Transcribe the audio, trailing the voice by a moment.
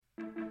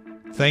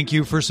Thank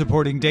you for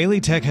supporting Daily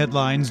Tech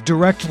Headlines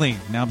directly.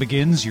 Now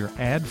begins your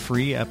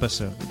ad-free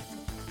episode.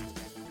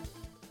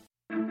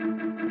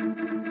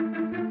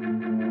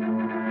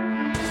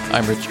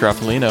 I'm Rich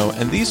Straffolino,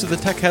 and these are the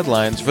tech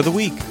headlines for the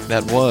week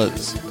that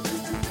was.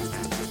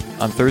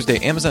 On Thursday,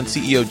 Amazon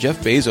CEO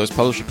Jeff Bezos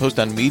published a post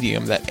on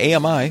Medium that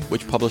AMI,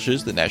 which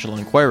publishes the National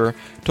Enquirer,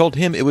 told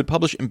him it would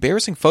publish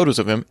embarrassing photos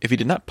of him if he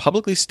did not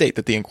publicly state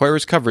that the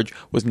Enquirer's coverage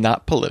was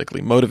not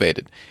politically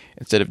motivated.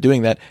 Instead of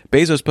doing that,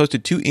 Bezos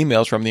posted 2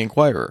 emails from the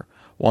Enquirer.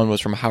 One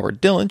was from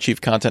Howard Dillon, chief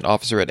content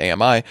officer at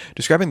AMI,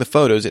 describing the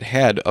photos it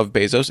had of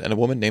Bezos and a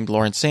woman named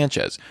Lauren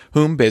Sanchez,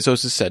 whom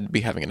Bezos is said to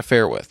be having an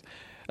affair with.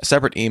 A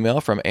separate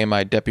email from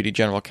AMI Deputy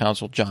General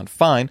Counsel John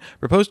Fine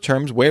proposed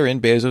terms wherein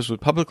Bezos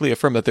would publicly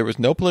affirm that there was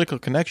no political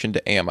connection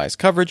to AMI's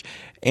coverage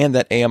and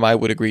that AMI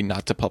would agree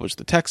not to publish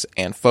the texts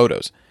and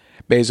photos.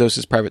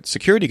 Bezos' private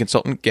security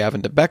consultant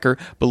Gavin DeBecker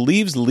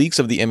believes leaks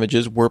of the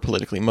images were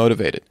politically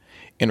motivated.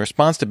 In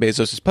response to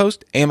Bezos'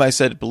 post, AMI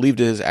said it believed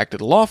it has acted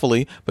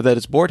lawfully, but that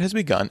its board has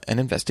begun an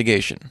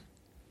investigation.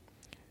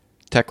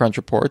 TechCrunch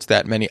reports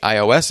that many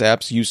iOS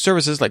apps use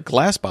services like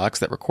Glassbox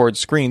that record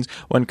screens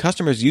when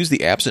customers use the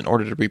apps in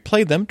order to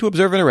replay them to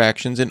observe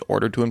interactions in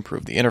order to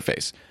improve the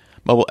interface.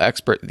 Mobile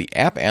expert The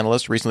App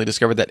Analyst recently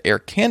discovered that Air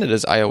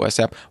Canada's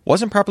iOS app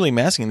wasn't properly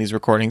masking these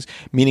recordings,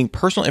 meaning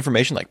personal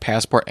information like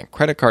passport and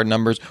credit card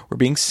numbers were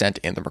being sent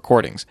in the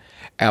recordings.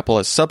 Apple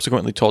has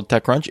subsequently told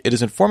TechCrunch it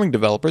is informing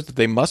developers that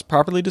they must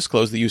properly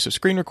disclose the use of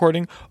screen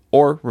recording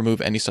or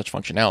remove any such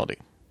functionality.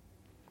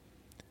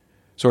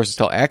 Sources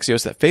tell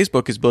Axios that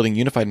Facebook is building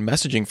unified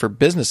messaging for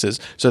businesses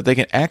so that they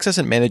can access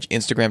and manage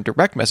Instagram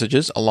direct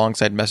messages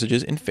alongside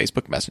messages in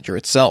Facebook Messenger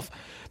itself.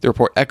 The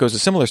report echoes a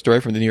similar story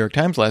from the New York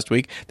Times last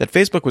week that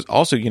Facebook was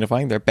also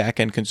unifying their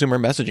back-end consumer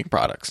messaging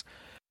products.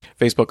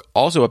 Facebook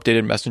also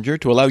updated Messenger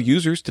to allow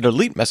users to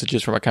delete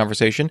messages from a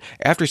conversation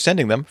after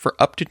sending them for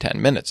up to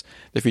 10 minutes.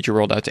 The feature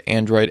rolled out to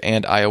Android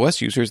and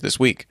iOS users this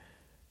week.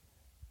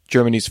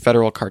 Germany's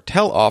Federal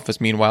Cartel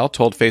Office, meanwhile,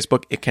 told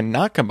Facebook it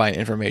cannot combine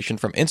information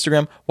from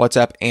Instagram,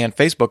 WhatsApp, and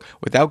Facebook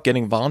without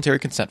getting voluntary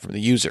consent from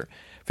the user.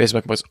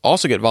 Facebook must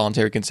also get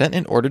voluntary consent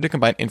in order to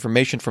combine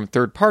information from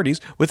third parties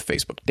with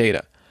Facebook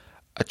data.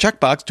 A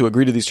checkbox to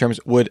agree to these terms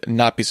would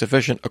not be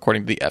sufficient,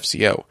 according to the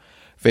FCO.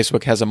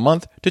 Facebook has a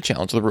month to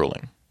challenge the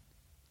ruling.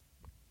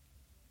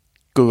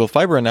 Google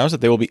Fiber announced that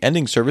they will be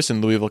ending service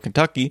in Louisville,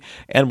 Kentucky,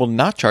 and will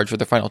not charge for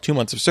the final 2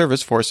 months of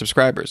service for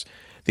subscribers.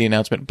 The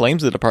announcement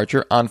blames the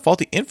departure on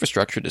faulty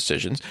infrastructure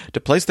decisions to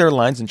place their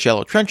lines in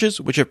shallow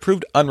trenches, which have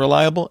proved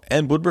unreliable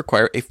and would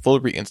require a full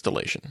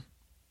reinstallation.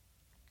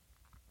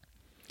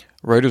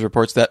 Reuters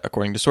reports that,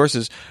 according to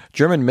sources,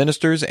 German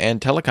ministers and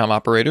telecom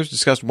operators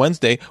discussed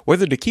Wednesday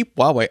whether to keep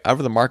Huawei out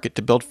of the market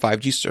to build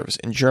 5G service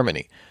in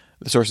Germany.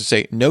 The sources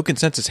say no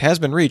consensus has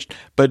been reached,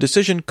 but a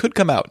decision could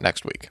come out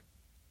next week.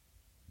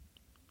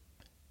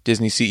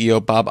 Disney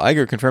CEO Bob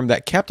Iger confirmed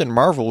that Captain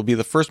Marvel will be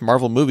the first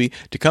Marvel movie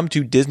to come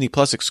to Disney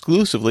Plus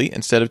exclusively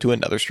instead of to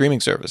another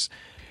streaming service.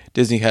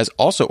 Disney has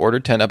also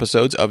ordered 10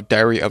 episodes of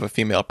Diary of a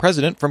Female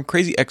President from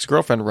Crazy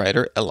Ex-Girlfriend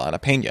writer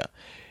Ilana Pena.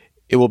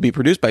 It will be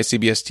produced by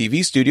CBS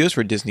TV Studios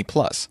for Disney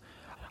Plus.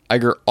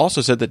 Iger also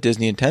said that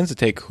Disney intends to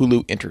take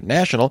Hulu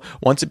international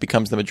once it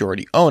becomes the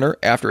majority owner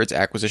after its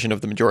acquisition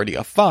of the majority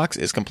of Fox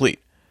is complete.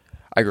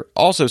 Iger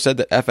also said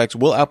that FX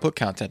will output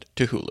content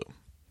to Hulu.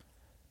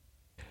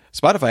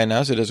 Spotify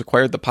announced it has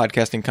acquired the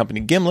podcasting company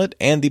Gimlet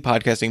and the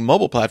podcasting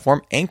mobile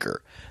platform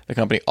Anchor. The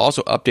company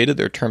also updated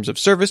their terms of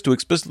service to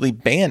explicitly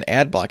ban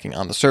ad blocking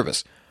on the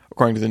service.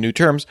 According to the new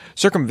terms,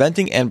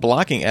 circumventing and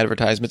blocking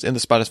advertisements in the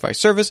Spotify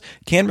service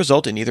can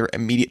result in either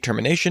immediate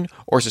termination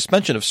or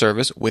suspension of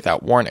service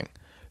without warning.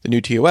 The new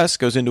TOS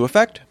goes into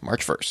effect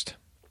March 1st.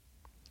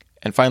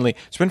 And finally,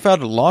 Sprint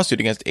filed a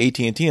lawsuit against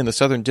AT&T in the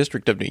Southern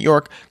District of New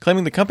York,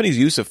 claiming the company's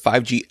use of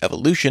 5G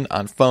evolution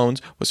on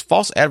phones was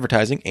false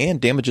advertising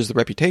and damages the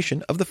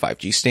reputation of the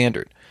 5G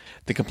standard.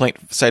 The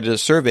complaint cited a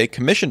survey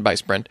commissioned by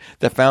Sprint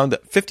that found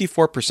that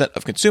 54%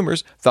 of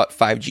consumers thought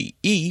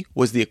 5G-E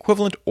was the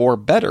equivalent or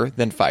better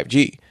than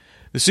 5G.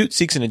 The suit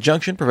seeks an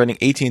injunction preventing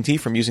AT&T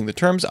from using the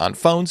terms on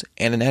phones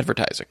and in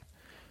advertising.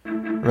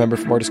 Remember,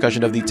 for more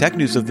discussion of the tech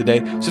news of the day,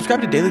 subscribe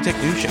to Daily Tech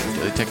News Show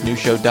at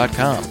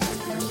dailytechnewsshow.com.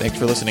 Thanks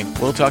for listening.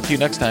 We'll talk to you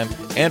next time.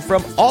 And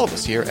from all of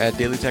us here at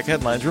Daily Tech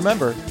Headlines,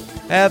 remember,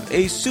 have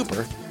a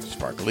super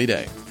sparkly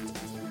day.